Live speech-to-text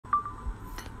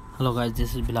Hello guys,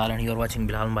 this is Bilal and you are watching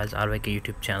Bilal Mobile's RYK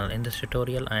YouTube channel. In this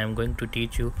tutorial I am going to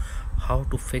teach you how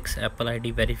to fix Apple ID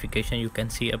verification. You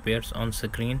can see appears on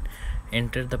screen.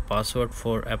 Enter the password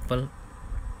for Apple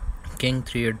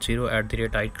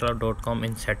king380@icloud.com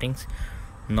in settings,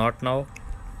 not now,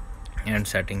 and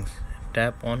settings.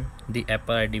 Tap on the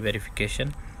Apple ID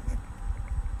verification.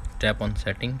 Tap on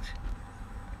settings.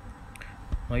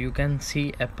 Now you can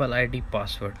see Apple ID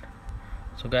password.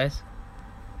 So guys,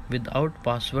 without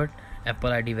password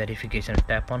Apple ID verification,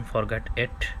 tap on forget it.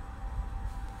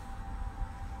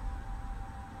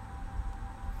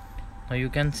 Now you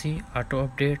can see auto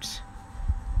updates.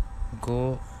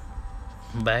 Go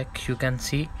back, you can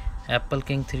see Apple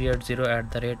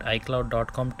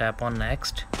king380@icloud.com. tap on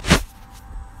next.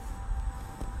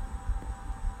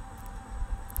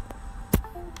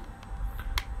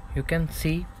 You can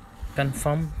see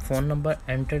confirm phone number.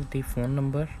 Enter the phone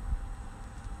number.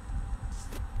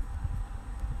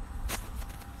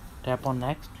 Tap on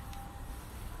next.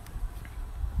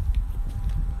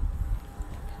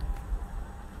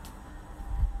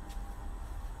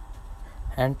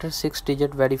 Enter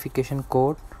 6-digit verification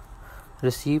code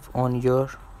receive on your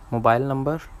mobile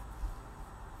number.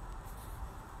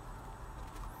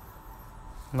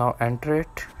 Now enter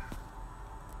it.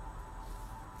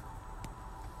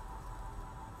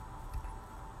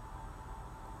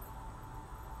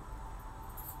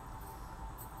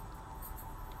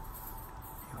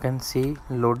 You can see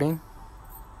loading.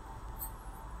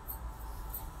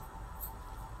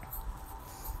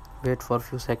 Wait for a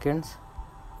few seconds.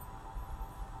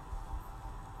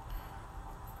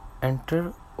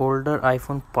 Enter older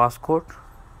iPhone passcode.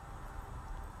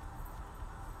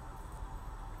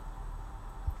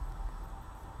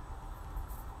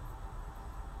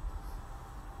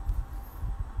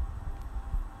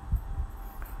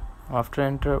 After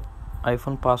enter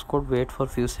iPhone passcode, wait for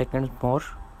few seconds more.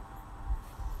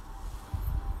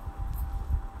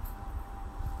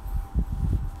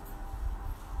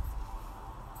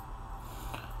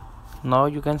 Now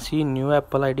you can see new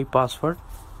Apple ID password.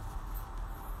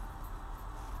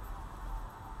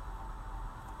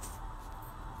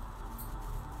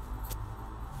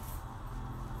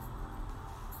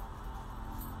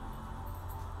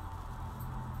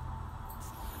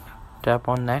 Tap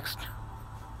on next.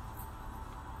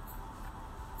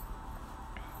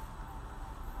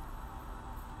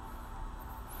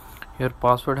 Your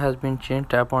password has been changed.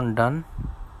 Tap on done.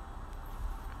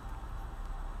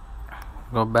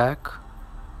 Go back,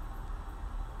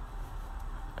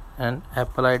 and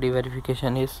Apple ID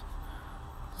verification is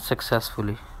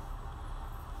successfully.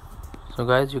 So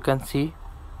guys, you can see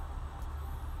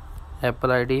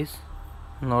Apple ID is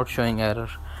not showing error.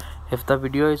 If the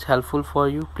video is helpful for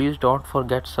you, please don't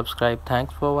forget to subscribe.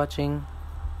 Thanks for watching.